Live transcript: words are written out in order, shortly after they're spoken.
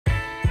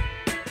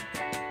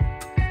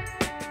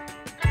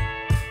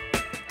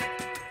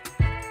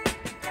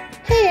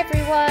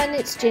everyone,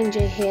 it's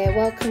Ginger here.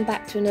 Welcome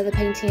back to another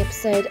painting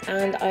episode,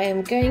 and I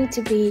am going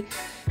to be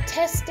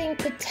testing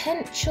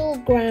potential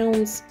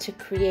grounds to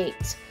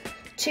create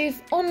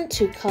tooth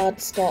onto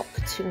cardstock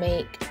to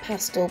make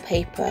pastel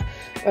paper,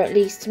 or at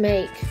least to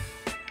make,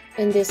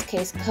 in this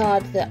case,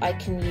 card that I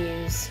can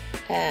use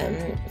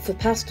for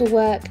pastel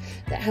work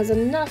that has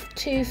enough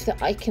tooth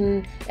that I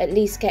can at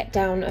least get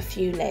down a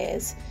few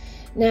layers.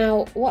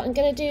 Now what I'm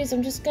going to do is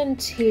I'm just going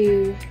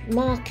to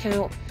mark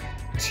out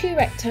two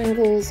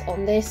rectangles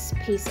on this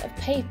piece of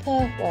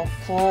paper, well,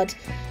 card.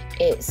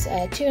 It's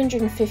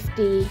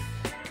 250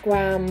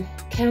 gram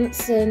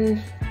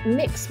Canson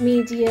mixed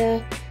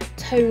media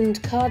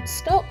toned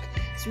cardstock.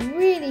 It's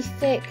really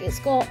thick. It's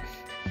got,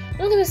 I'm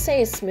not going to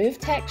say a smooth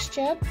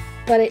texture,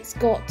 but it's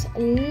got a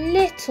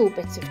little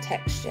bit of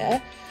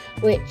texture,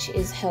 which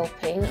is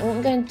helping. And what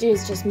I'm going to do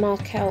is just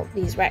mark out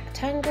these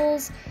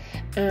rectangles,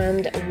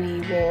 and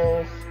we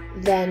will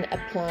then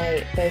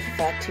apply both of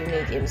our two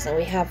mediums. Now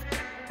we have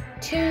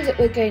two that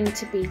we're going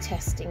to be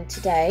testing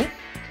today.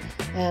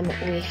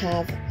 We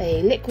have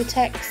a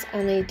Liquitex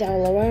and a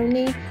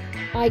Daler-Rowney.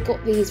 I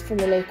got these from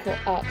a local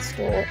art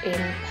store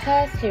in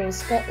Perth here in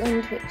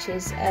Scotland, which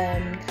is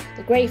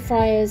the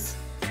Greyfriars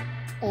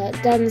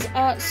Dunn's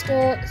art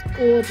store. It's a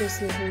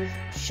gorgeous little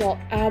shop,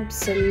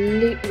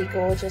 absolutely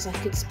gorgeous. I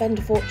could spend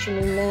a fortune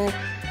in there.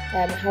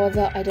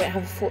 However, I don't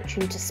have a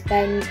fortune to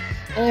spend,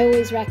 and I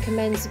always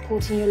recommend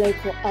supporting your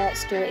local art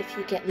store if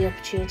you get the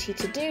opportunity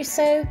to do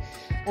so.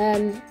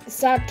 The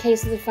sad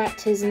case of the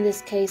fact is, in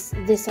this case,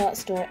 this art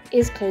store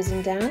is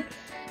closing down,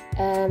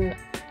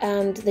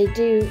 and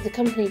the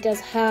company does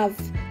have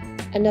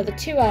another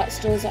two art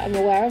stores that I'm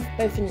aware of,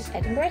 both in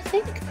Edinburgh, I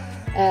think.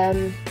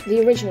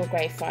 The original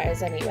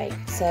Greyfriars anyway,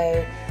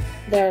 so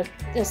they're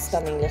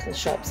stunning little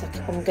shops.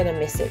 I'm going to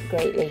miss it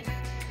greatly.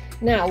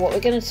 Now what we're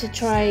going to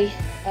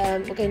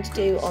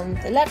do on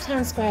the left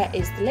hand square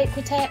is the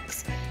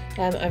Liquitex.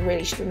 I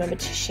really should remember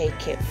to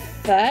shake it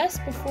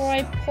first before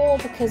I pour,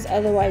 because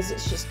otherwise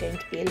it's just going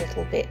to be a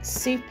little bit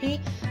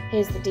soupy.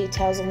 Here's the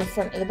details on the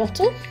front of the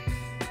bottle.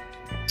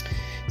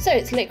 So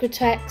it's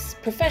Liquitex,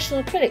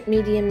 professional acrylic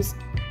mediums,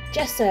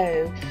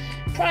 gesso,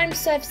 prime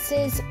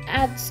surfaces,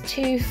 adds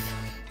tooth.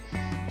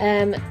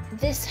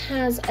 This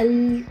has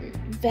a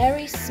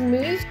very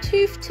smooth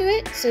tooth to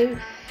it, so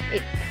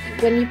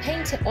when you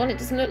paint it on, it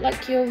doesn't look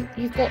like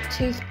you've got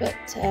tooth, but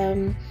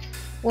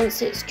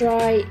once it's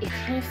dry, you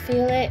kind of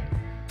feel it.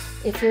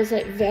 It feels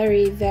like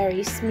very,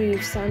 very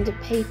smooth sanded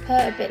paper,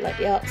 a bit like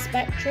the Art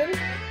Spectrum.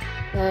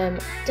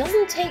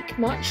 Doesn't take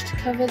much to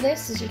cover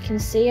this, as you can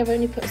see. I've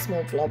only put a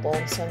small blob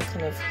on, so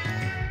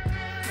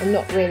I'm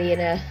not really in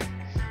a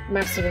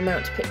massive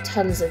amount to put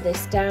tons of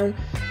this down.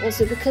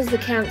 Also, because the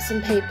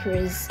Canson paper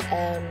is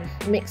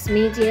mixed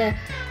media,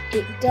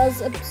 it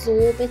does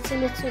absorb it a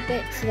little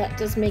bit, so that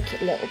does make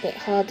it a little bit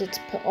harder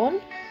to put on,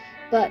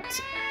 but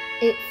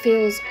it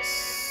feels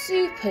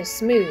super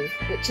smooth,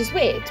 which is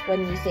weird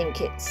when you think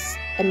it's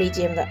a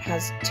medium that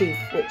has tooth,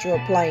 which you're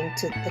applying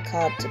to the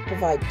card to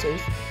provide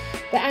tooth.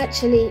 But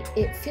actually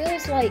it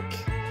feels like,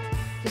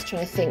 just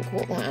trying to think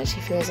what that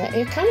actually feels like.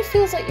 It kind of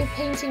feels like you're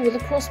painting with a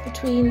cross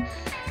between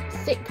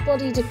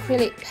thick-bodied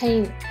acrylic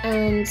paint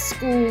and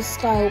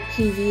school-style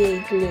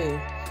PVA glue.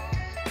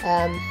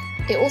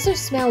 It also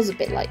smells a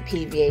bit like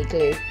PVA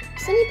glue.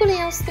 Does anybody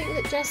else think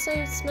that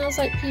gesso smells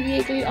like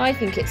PVA glue? I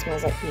think it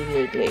smells like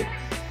PVA glue.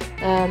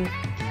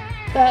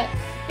 But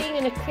being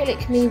an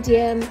acrylic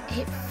medium,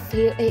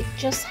 it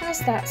just has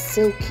that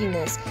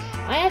silkiness.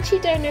 I actually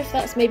don't know if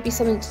that's maybe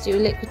something to do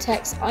with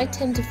Liquitex. I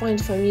tend to find,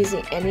 if I'm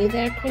using any of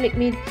their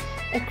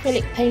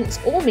acrylic paints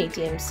or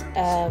mediums,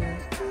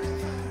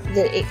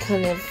 that it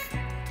kind of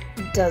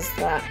does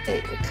that.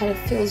 It kind of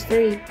feels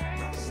very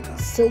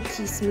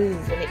silky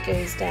smooth when it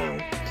goes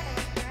down.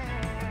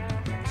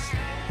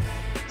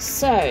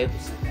 So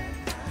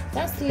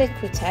that's the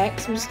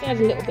Liquitex. I'm just going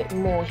to add a little bit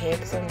more here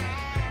because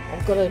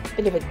I've got a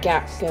bit of a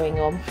gap going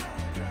on.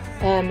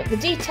 The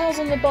details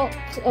on the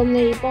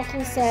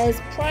bottle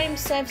says prime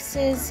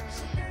surfaces,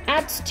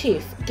 adds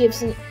tooth,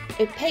 gives an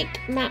opaque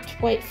matte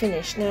white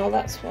finish. Now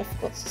that's what I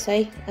forgot to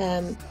say.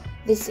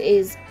 This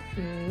is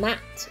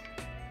matte.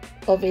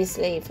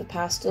 Obviously for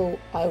pastel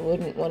I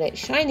wouldn't want it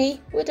shiny,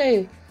 would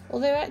I?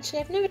 Although actually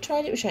I've never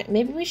tried it with shiny.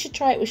 Maybe we should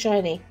try it with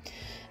shiny.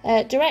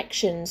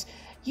 Directions: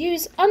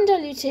 use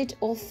undiluted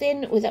or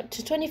thin with up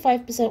to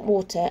 25%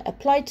 water.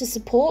 Apply to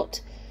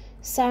support,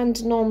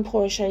 sand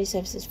non-porous shiny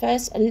surfaces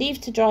first, and leave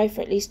to dry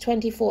for at least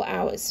 24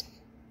 hours.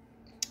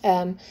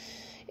 In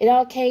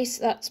our case,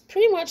 that's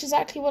pretty much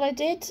exactly what I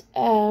did.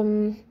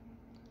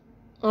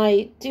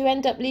 I do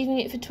end up leaving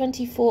it for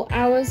 24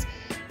 hours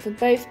for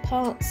both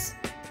parts,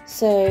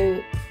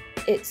 so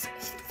it's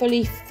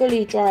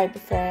fully dry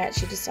before I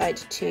actually decide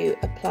to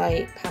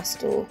apply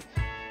pastel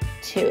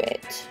to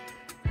it.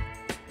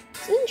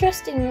 It's an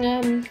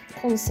interesting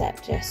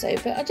concept, gesso,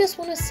 but I just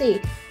want to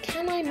see,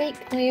 can I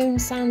make my own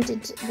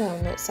sanded,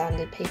 well, not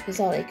sanded papers,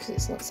 are they, because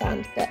it's not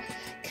sand, but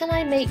can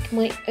I make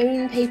my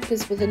own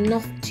papers with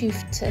enough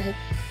tooth to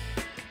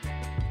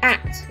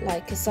act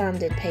like a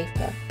sanded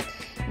paper?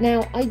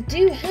 Now I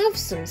do have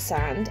some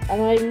sand,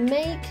 and I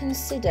may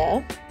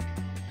consider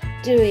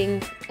doing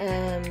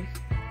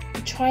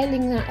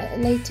trialing that at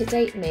a later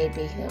date.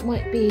 Maybe that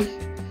might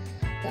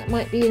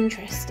be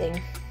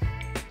interesting,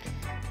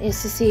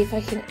 is to see if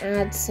I can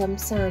add some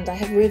sand. I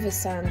have river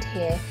sand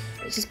here,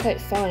 which is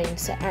quite fine,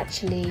 so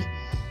actually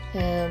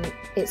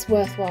it's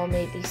worthwhile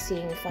maybe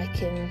seeing if I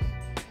can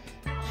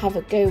have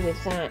a go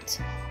with that,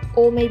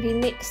 or maybe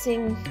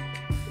mixing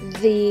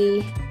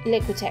the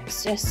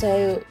Liquitex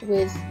gesso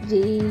with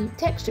the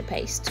texture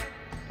paste.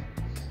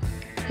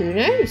 Who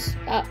knows?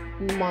 That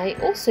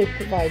might also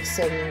provide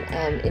some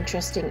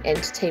interesting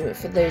entertainment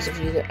for those of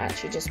you that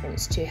actually just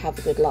wants to have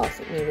a good laugh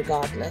at me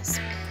regardless.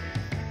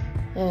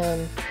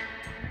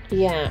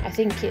 Yeah, I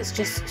think you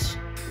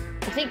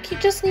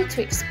just need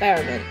to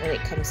experiment when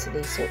it comes to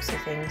these sorts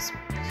of things.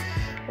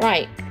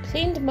 Right,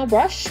 cleaned my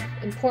brush,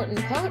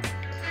 important part.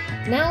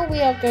 Now we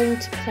are going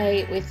to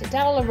play with the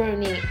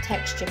Daleroni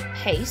texture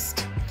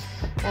paste.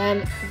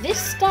 This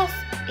stuff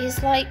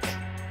is like,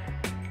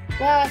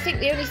 well, I think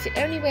the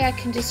only way I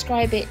can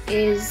describe it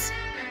is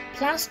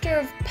plaster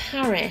of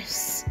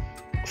Paris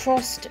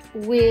crossed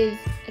with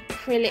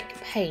acrylic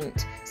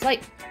paint. It's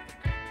like,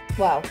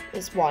 well,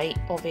 it's white,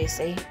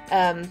 obviously,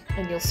 and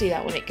you'll see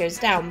that when it goes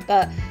down,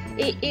 but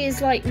it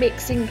is like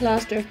mixing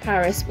plaster of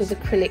Paris with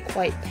acrylic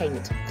white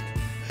paint.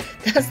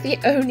 That's the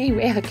only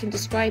way I can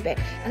describe it.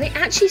 And it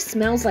actually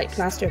smells like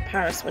plaster of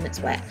Paris when it's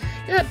wet.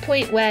 You know that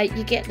point where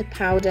you get the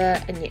powder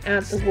and you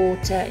add the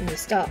water and you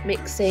start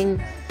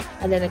mixing,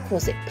 and then of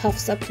course it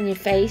puffs up in your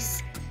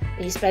face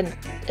and you spend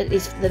at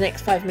least the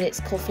next 5 minutes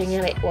coughing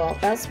at it. Well,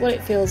 that's what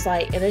it feels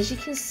like. And as you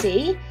can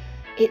see,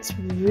 it's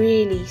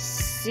really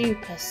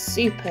super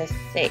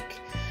thick.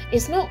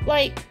 It's not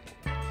like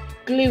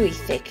gluey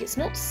thick, it's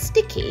not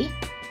sticky,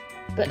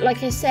 but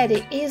like I said,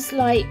 it is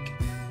like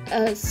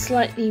a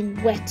slightly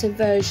wetter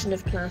version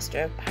of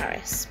plaster of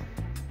Paris.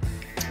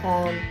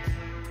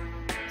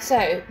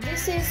 So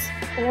this is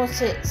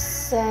what it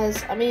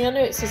says. I mean, I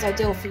know it says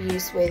ideal for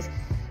use with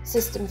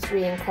System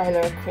 3 and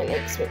Krylo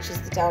acrylics, which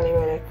is the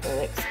Daleroni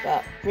acrylics,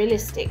 but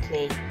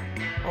realistically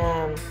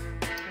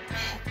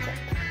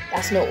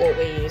that's not what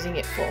we're using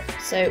it for.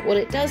 So what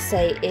it does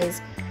say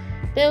is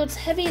builds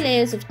heavy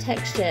layers of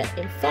texture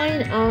in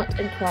fine art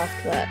and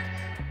craft work.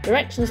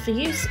 Directions for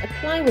use: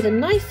 apply with a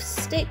knife,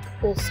 stick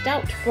or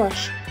stout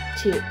brush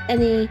to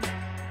any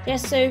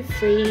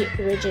gesso-free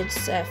rigid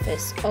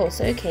surface. Oh,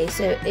 so okay,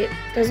 so it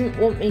doesn't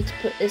want me to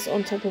put this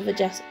on top of a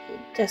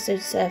gesso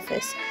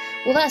surface.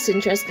 Well, that's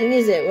interesting,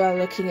 is it? Well,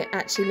 looking at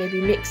actually maybe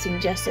mixing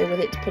gesso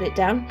with it to put it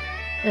down.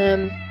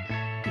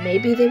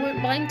 Maybe they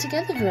won't bind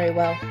together very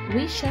well.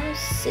 We shall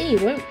see,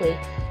 won't we?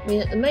 I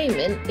mean, at the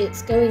moment,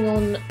 it's going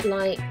on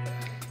like...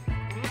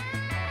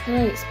 How do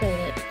I explain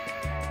it?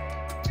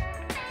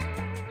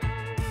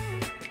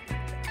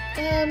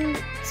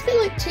 It's a bit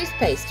like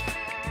toothpaste.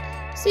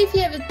 See if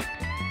you ever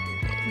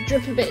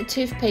drip a bit of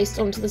toothpaste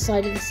onto the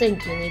side of the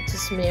sink, you need to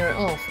smear it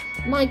off.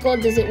 My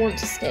God, does it want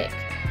to stick?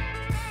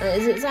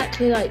 It's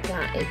exactly like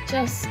that. It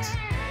just,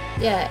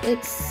 yeah,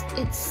 it's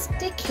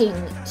sticking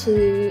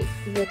to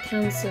the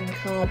Canson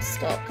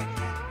cardstock,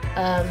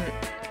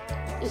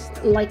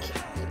 like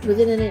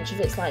within an inch of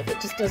its life. It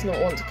just does not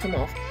want to come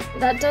off. But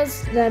that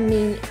does then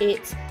mean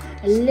it's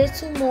a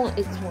little more,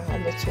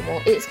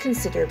 it's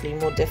considerably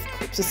more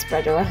difficult to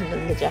spread around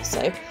than the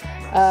gesso,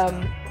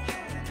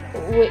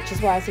 which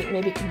is why I think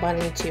maybe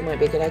combining the two might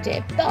be a good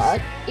idea.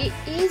 But it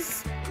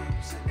is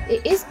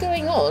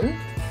going on,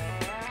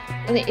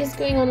 and it is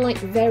going on like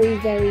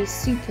very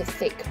super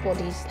thick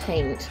bodied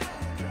paint.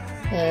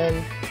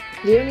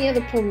 The only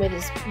other problem with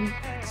is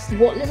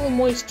what little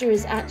moisture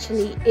is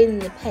actually in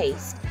the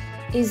paste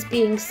is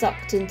being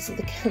sucked into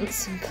the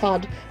Canson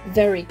card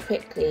very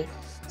quickly.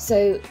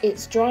 So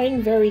it's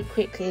drying very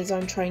quickly as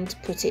I'm trying to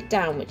put it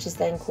down, which is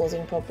then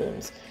causing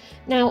problems.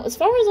 Now, as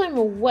far as I'm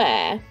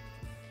aware,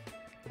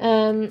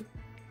 I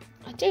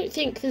don't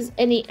think there's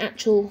any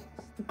actual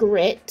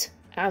grit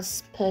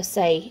as per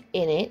se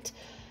in it,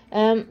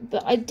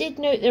 but I did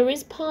note there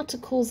is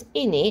particles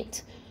in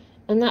it,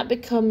 and that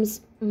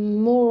becomes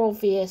more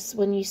obvious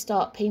when you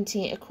start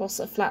painting it across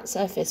a flat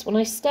surface. When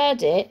I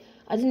stirred it,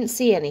 I didn't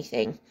see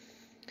anything.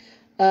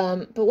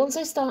 But once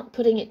I start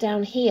putting it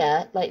down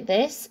here like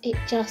this, it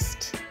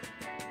just,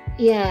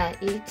 yeah,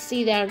 you can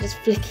see there I'm just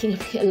flicking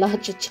a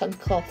larger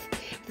chunk off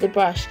the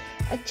brush.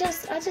 I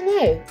don't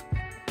know,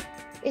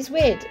 it's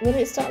weird when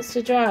it starts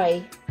to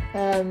dry.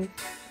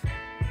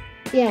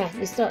 Yeah,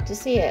 you start to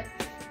see it.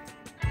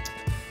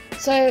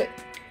 So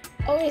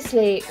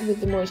obviously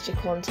with the moisture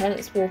content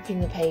it's warping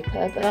the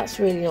paper, but that's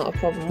really not a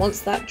problem.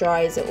 Once that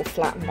dries it will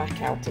flatten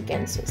back out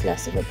again, so it's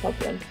less of a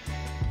problem.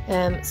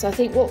 So I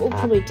think what we'll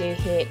probably do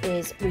here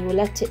is we will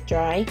let it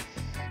dry.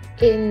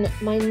 In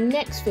my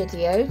next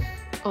video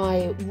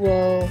I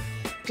will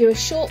do a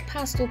short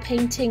pastel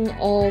painting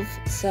of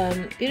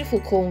some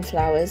beautiful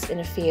cornflowers in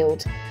a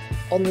field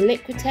on the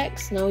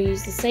Liquitex, and I'll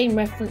use the same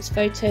reference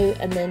photo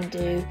and then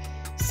do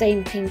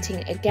same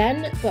painting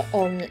again but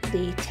on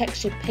the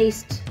texture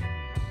paste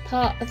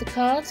part of the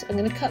cards. I'm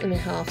going to cut them in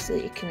half so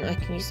that I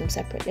can use them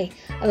separately.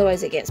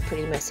 Otherwise it gets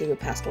pretty messy with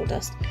pastel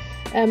dust.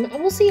 And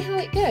we'll see how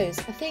it goes.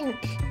 I think,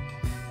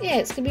 yeah,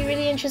 it's going to be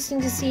really interesting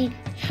to see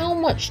how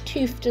much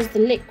tooth does the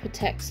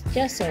Liquitex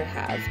gesso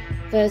have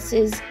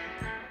versus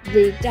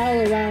the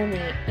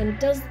Daler-Rowney, and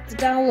does the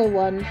Dowler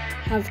one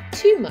have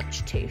too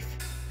much tooth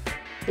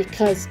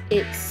because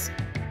it's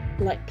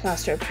like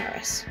plaster of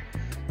Paris?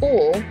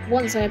 Or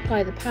once I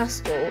apply the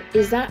pastel,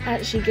 is that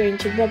actually going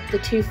to rub the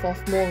tooth off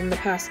more than the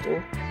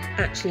pastel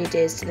actually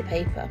adheres to the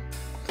paper?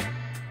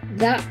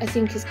 That I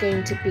think is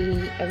going to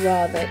be a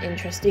rather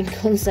interesting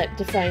concept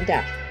to find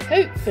out.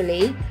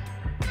 Hopefully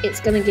it's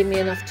going to give me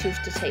enough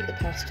tooth to take the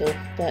pastel,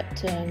 but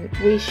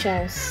we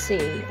shall see,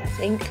 I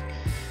think.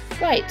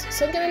 Right,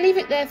 so I'm going to leave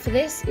it there for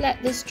this,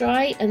 let this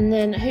dry, and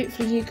then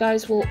hopefully you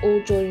guys will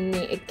all join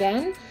me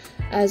again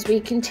as we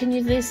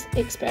continue this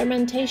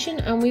experimentation,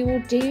 and we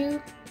will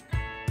do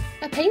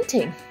a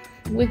painting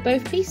with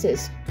both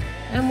pieces,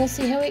 and we'll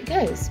see how it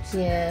goes.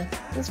 Yeah,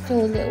 it does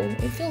feel a little,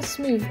 it feels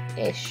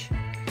smooth-ish.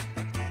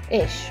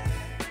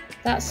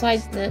 That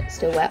side, no,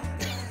 still wet.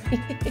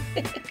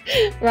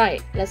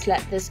 Right, let's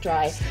let this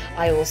dry.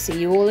 I will see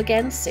you all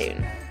again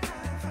soon.